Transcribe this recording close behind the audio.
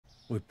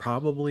We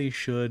probably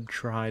should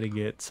try to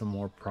get some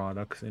more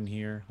products in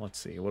here. Let's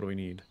see, what do we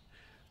need?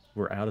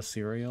 We're out of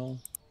cereal.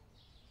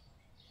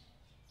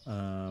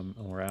 And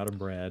we're out of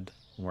bread.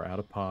 And we're out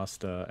of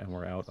pasta. And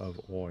we're out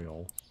of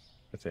oil,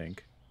 I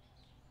think.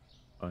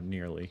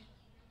 Nearly.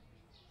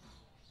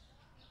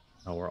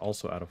 Oh, we're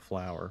also out of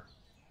flour.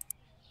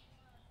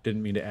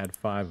 Didn't mean to add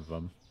 5 of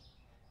them.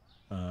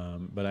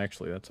 But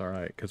actually, that's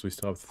alright, because we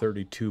still have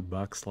 32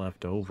 bucks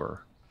left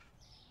over.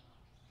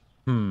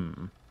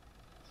 Hmm.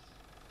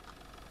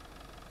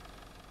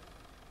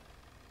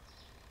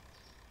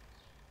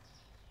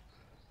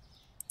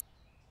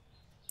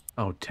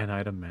 Oh, 10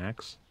 item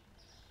max?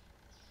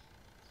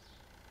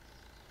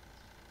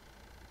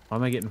 Why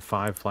am I getting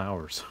 5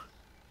 flowers?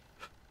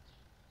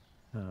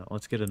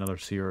 Let's get another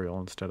cereal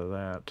instead of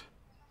that.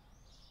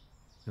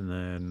 And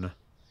then...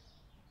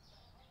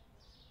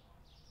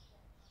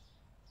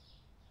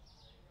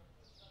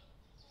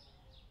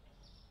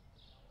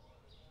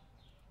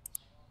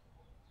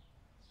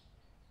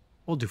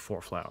 we'll do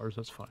 4 flowers,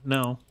 that's fine.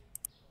 No.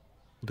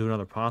 We'll do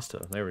another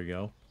pasta. There we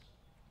go.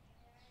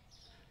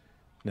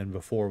 And then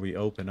before we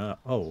open up...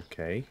 oh,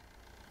 okay.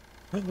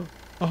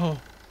 Oh.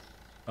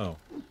 Oh,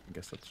 I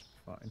guess that's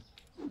fine.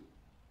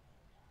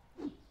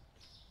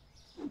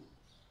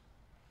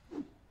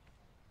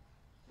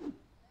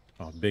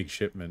 Oh, big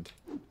shipment.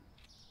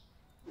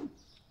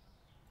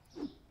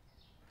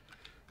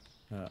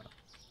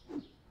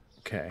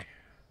 Okay,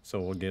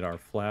 so we'll get our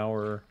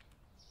flour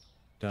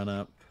done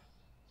up.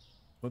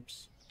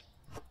 Whoops.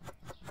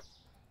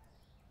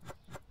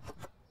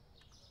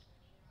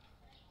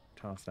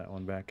 Toss that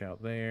one back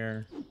out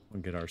there.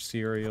 We'll get our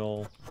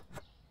cereal.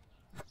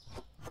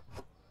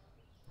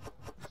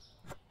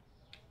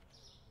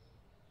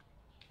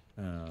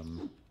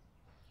 Do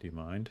you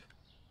mind?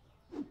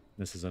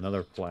 This is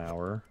another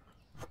flour.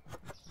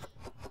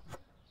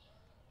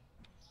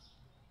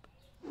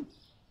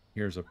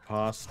 Here's a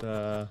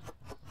pasta.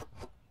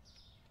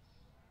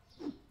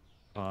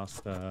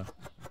 Pasta.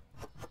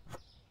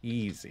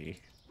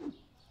 Easy.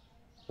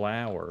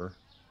 Flour.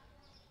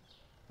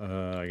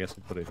 I guess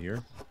we'll put it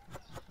here.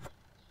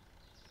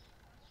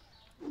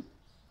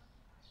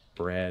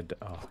 Bread.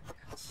 Oh,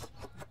 yes.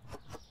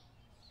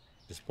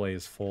 Display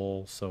is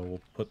full, so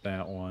we'll put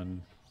that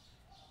one.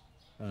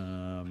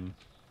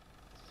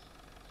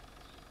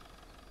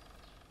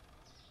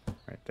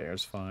 Right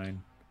there's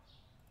fine.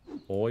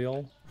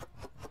 Oil.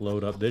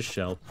 Load up this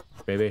shelf,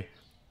 baby.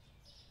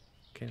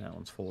 Okay, that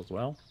one's full as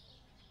well.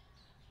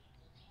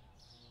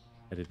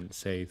 I didn't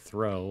say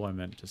throw, I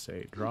meant to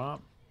say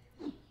drop.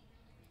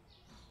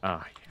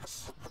 Ah,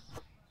 yes.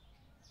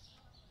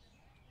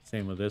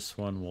 Same with this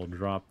one, we'll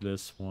drop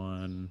this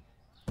one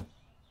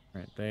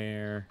right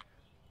there.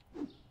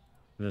 And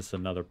this is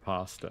another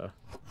pasta.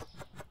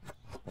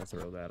 We'll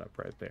throw that up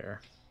right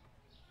there.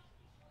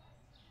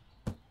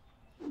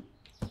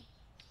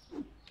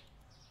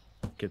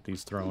 Get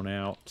these thrown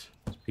out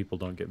so people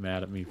don't get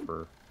mad at me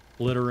for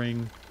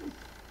littering.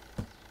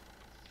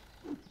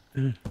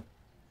 And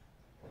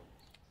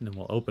then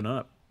we'll open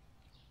up.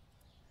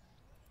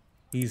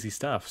 Easy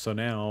stuff. So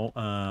now,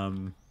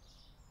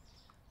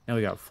 now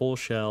we got full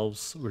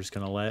shelves. We're just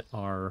gonna let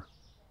our...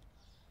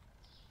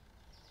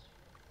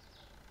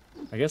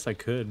 I guess I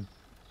could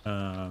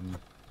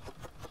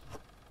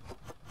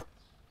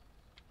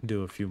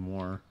do a few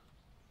more.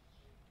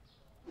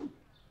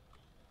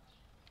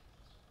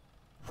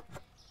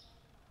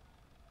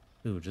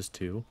 Ooh, just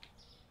 2.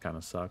 Kind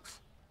of sucks.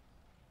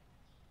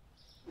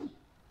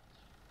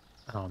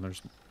 Oh, and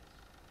there's...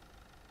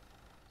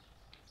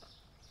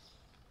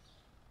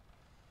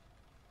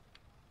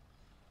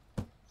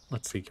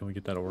 let's see, can we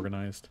get that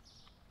organized?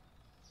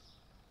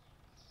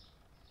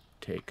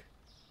 Take.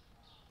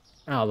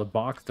 Oh, the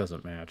box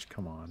doesn't match.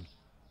 Come on.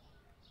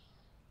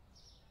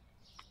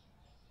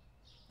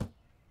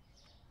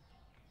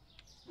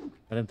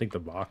 I didn't think the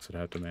box would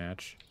have to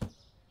match.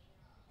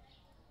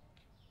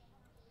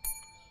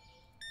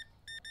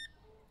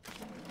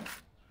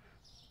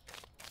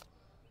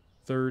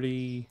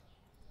 $30,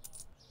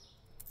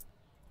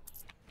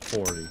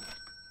 $40.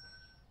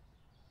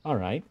 All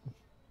right.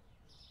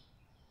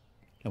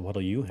 And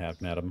what'll you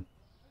have, madam?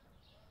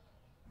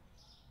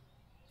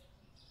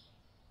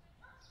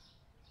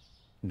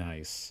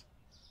 Nice.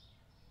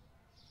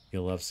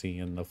 You'll love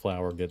seeing the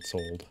flour get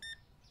sold.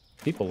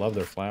 People love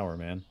their flour,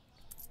 man.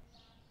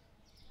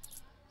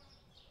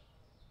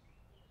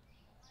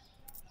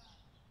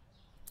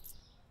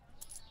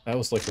 That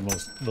was like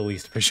the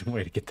least efficient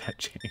way to get that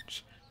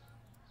change.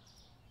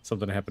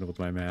 Something happened with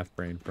my math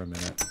brain for a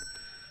minute.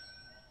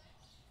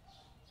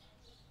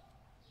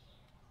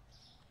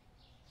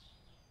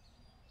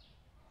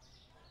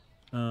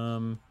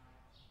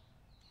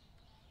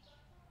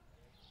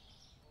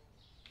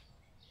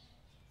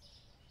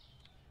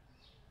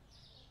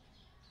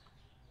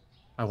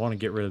 I want to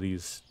get rid of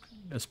these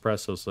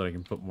espressos so that I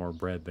can put more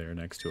bread there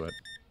next to it.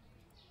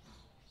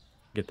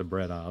 Get the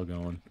bread aisle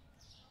going.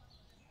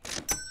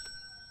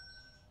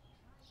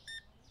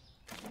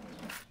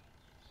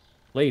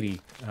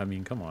 Lady, I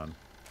mean, come on.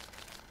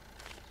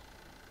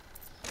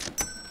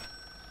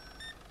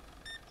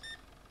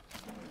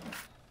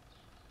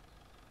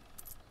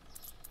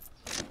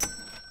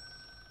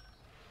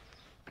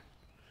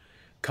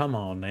 Come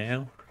on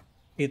now.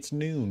 It's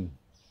noon.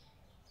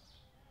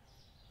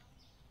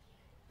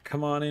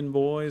 Come on in,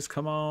 boys.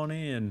 Come on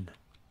in.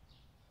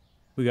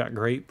 We got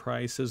great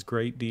prices,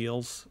 great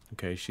deals.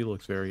 Okay, she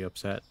looks very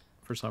upset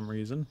for some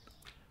reason.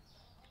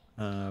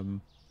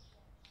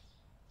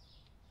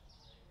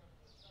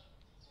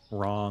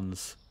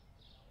 Ron's.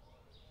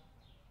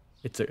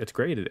 It's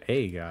graded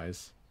A,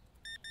 guys.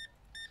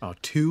 Oh,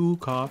 2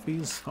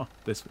 coffees? Oh,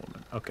 this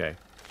woman. Okay.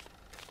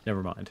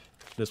 Never mind.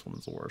 This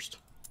woman's the worst.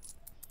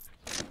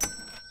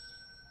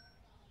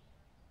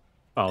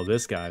 Oh,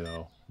 this guy,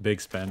 though. Big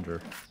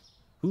spender.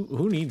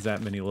 Who needs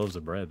that many loaves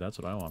of bread? That's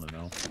what I want to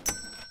know.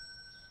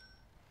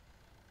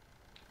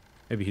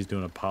 Maybe he's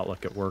doing a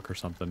potluck at work or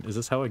something. Is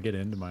this how I get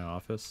into my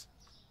office?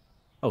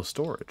 Oh,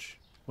 storage.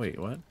 Wait,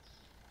 what?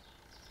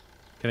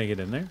 Can I get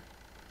in there?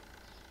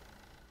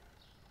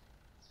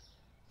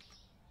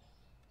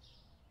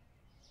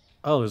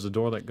 Oh, there's a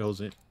door that goes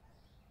in.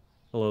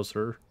 Hello,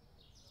 sir.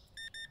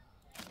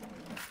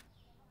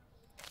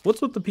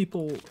 What's with the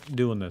people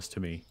doing this to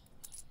me?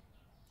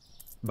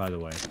 By the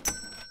way.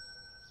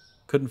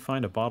 Couldn't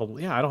find a bottle.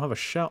 Yeah, I don't have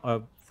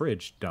a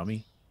fridge,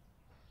 dummy.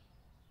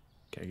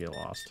 Okay, get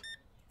lost.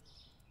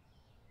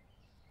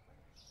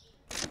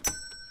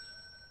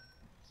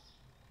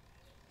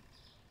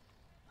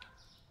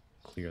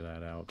 Clear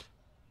that out.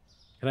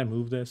 Can I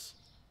move this?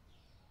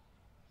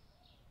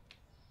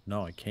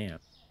 No, I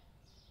can't.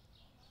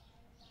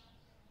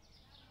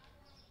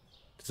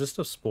 Does this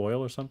stuff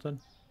spoil or something?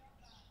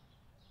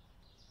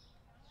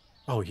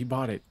 Oh, he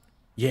bought it.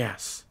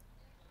 Yes.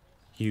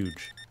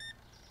 Huge.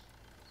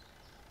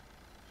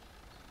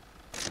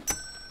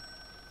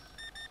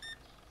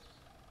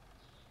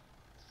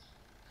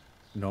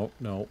 No,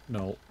 no,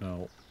 no,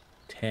 no.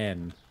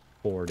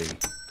 1040.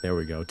 There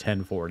we go,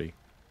 1040.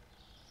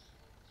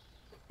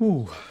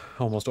 Ooh,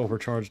 almost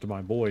overcharged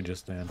my boy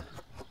just then.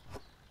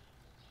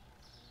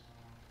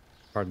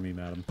 Pardon me,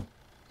 madam.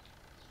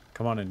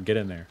 Come on in, get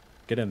in there.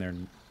 Get in there.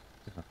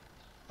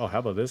 Oh, how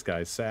about this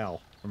guy,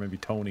 Sal? Or maybe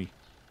Tony.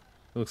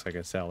 It looks like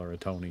a Sal or a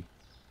Tony.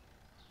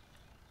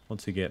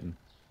 What's he getting?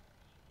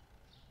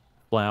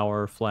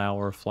 Flour,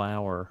 flour,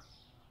 flour.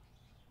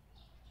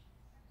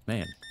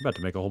 Man, I'm about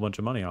to make a whole bunch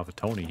of money off of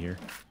Tony here.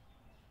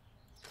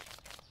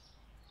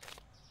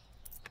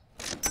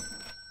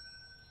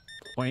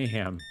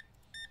 Wham.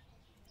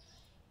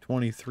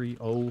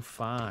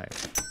 2305.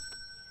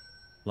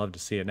 Love to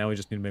see it. Now we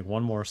just need to make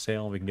one more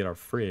sale and we can get our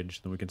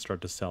fridge. Then we can start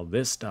to sell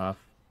this stuff.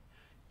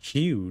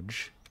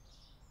 Huge.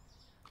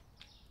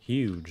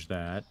 Huge,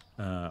 that.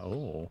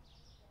 Oh.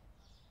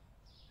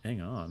 Hang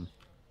on.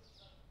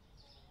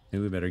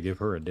 Maybe we better give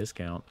her a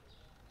discount.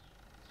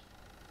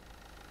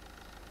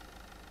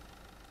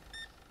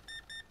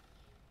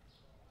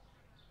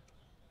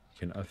 We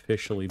can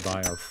officially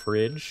buy our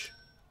fridge.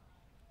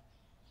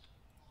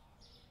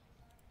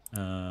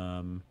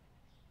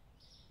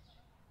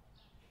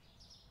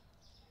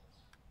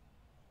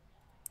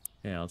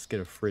 Yeah, let's get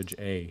a fridge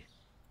A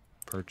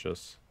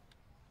purchase.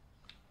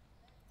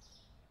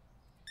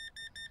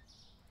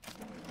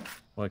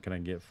 What can I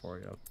get for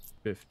you?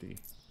 50.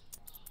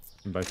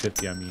 And by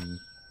 50, I mean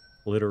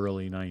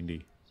literally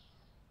 90.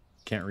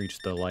 Can't reach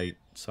the light.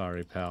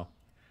 Sorry, pal.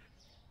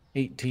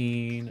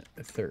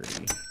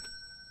 1830.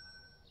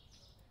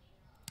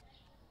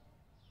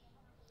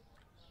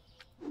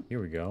 Here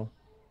we go.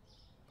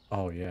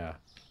 Oh, yeah.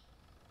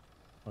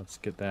 Let's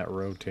get that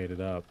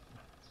rotated up.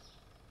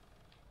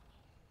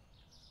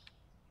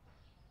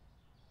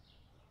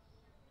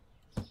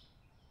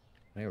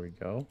 There we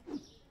go.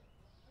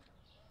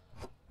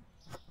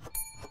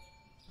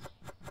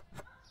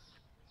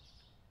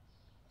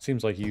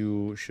 Seems like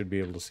you should be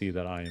able to see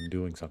that I am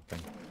doing something.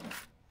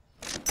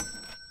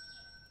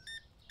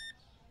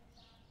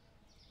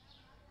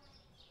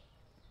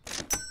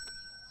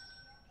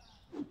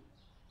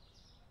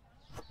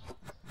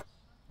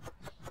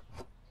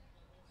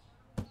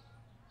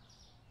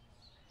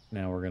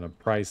 Now we're going to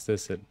price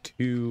this at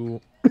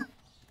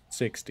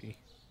 $2.60.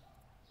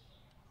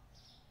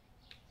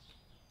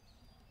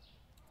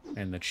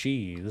 And the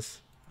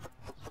cheese,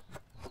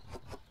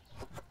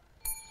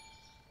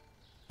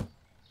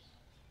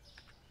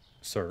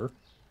 sir,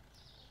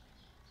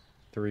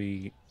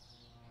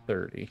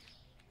 $3.30.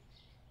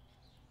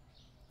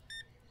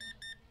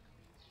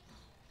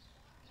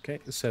 Okay,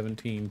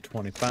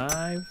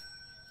 $17.25.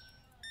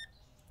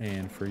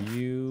 And for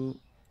you,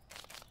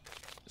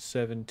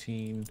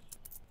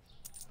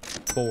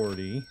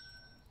 $17.40.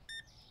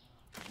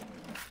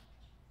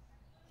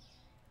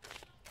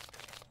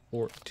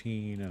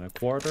 14 and a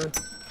quarter.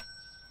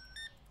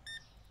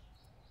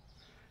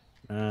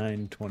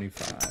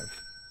 $9.25.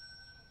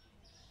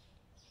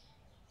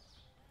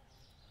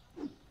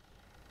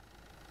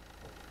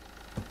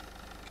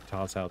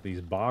 Toss out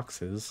these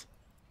boxes.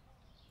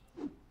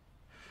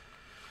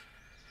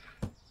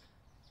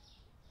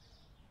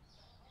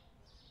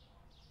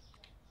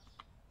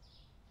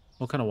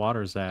 What kind of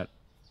water is that?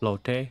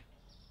 Lotte?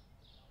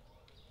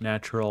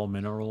 Natural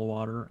mineral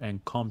water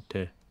and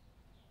Comte.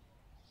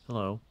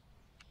 Hello.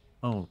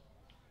 Oh,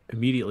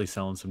 immediately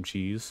selling some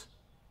cheese.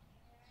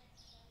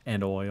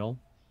 And oil.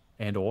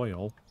 And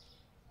oil.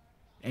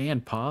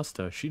 And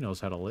pasta. She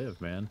knows how to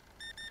live, man.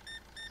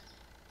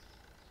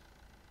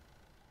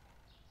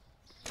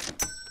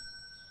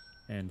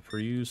 And for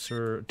you,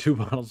 sir, 2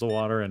 bottles of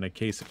water and a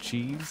case of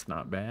cheese.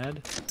 Not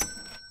bad.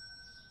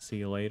 See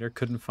you later.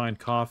 Couldn't find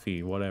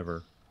coffee.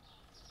 Whatever.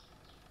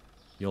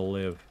 You'll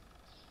live.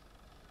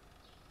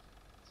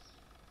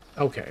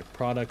 Okay.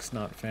 Products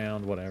not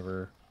found.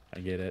 Whatever. I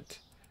get it.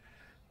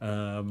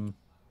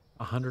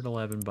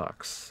 111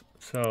 bucks.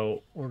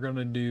 So we're going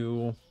to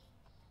do...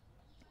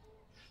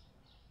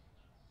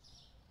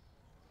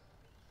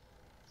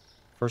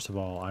 First of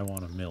all, I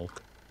want a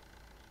milk.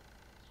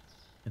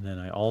 And then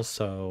I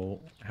also...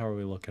 How are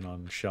we looking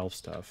on shelf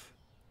stuff?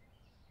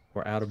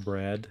 We're out of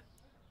bread.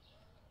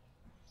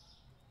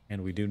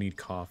 And we do need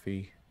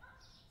coffee.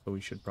 So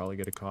we should probably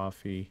get a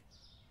coffee.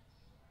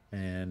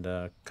 And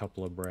a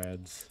couple of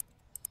breads.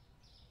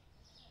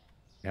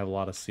 We have a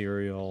lot of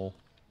cereal.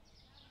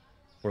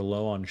 We're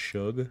low on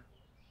sugar.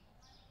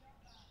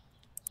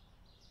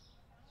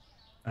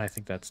 I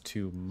think that's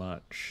too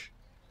much.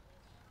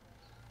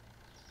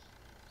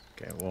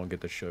 Okay, we won't get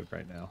the sugar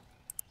right now.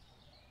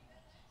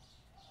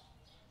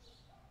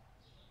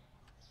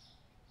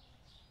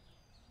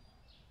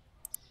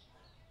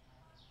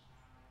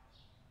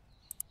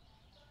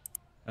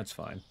 That's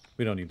fine.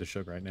 We don't need the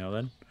sugar right now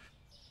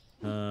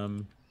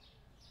then.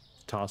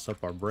 Toss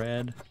up our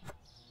bread.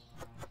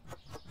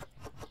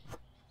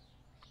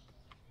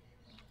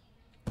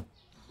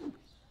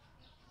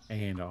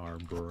 And our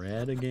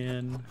bread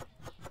again.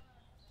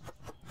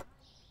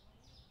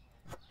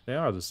 They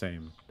are the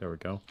same. There we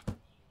go.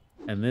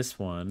 And this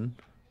one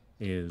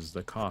is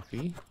the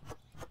coffee.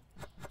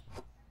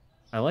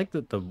 I like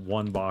that the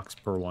 1 box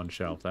per 1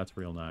 shelf. That's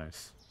real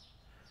nice.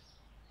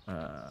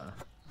 And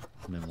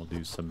then we'll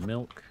do some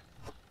milk.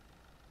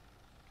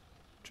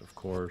 Which, of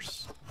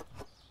course,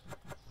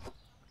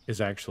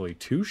 is actually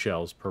 2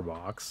 shelves per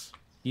box.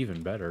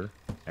 Even better,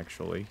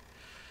 actually.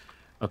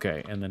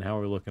 Okay, and then how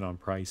are we looking on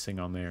pricing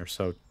on there?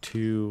 So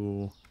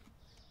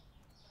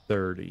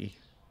 $2.30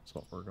 is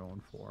what we're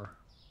going for.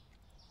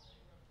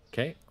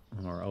 Okay,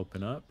 we'll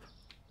open up.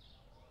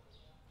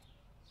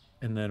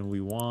 And then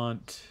we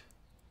want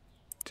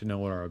to know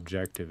what our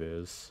objective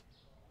is.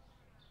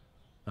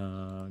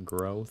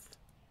 Growth.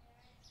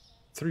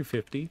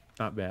 350,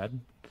 not bad.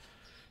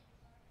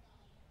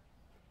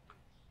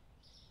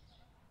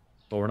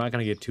 But we're not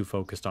going to get too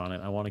focused on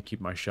it. I want to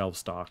keep my shelves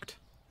stocked.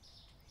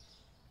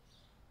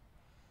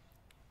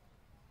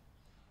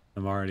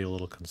 I'm already a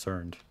little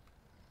concerned.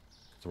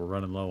 So we're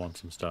running low on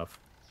some stuff.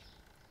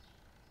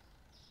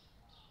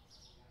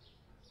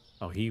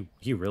 Oh, he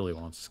really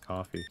wants his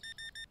coffee.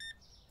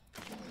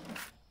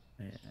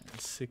 And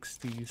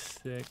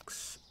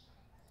 66.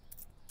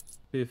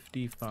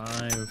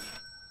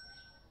 55.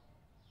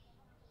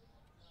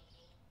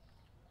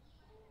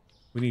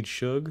 We need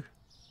sugar.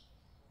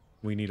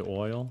 We need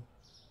oil.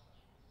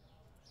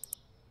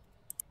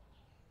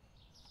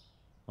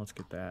 Let's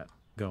get that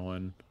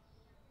going.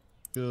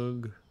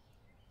 Sugar.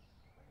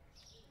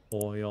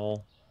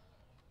 Oil.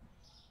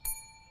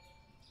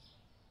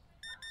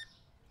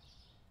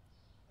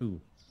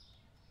 Ooh.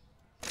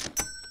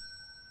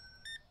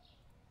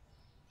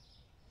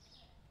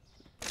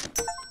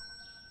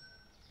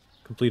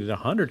 Completed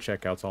 100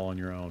 checkouts all on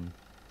your own.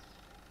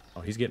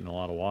 Oh, he's getting a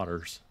lot of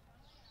waters.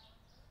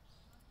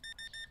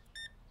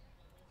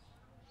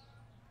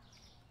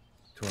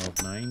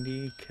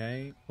 1290.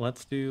 Okay,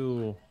 let's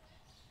do...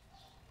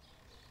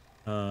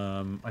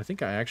 I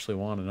think I actually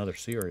want another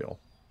cereal.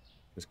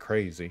 It's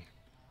crazy.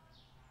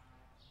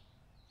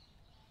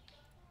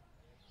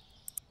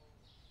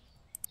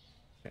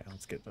 Okay,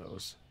 let's get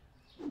those.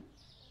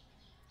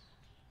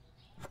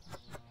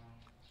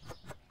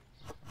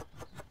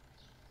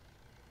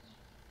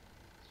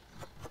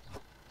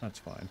 That's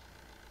fine.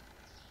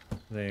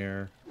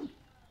 There.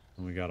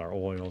 And we got our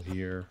oil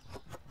here.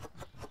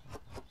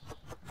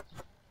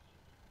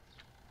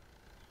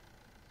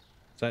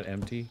 Is that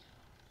empty?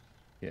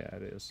 Yeah,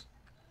 it is.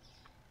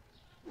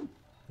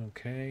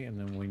 Okay, and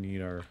then we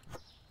need our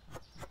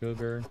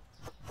sugar.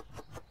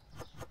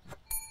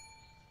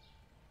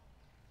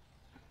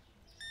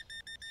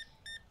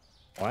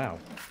 Wow,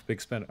 big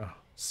spend. Oh,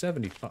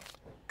 75.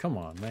 Come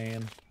on,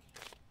 man.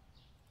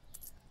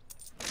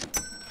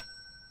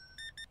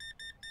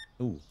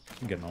 Ooh,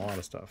 I'm getting a lot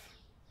of stuff.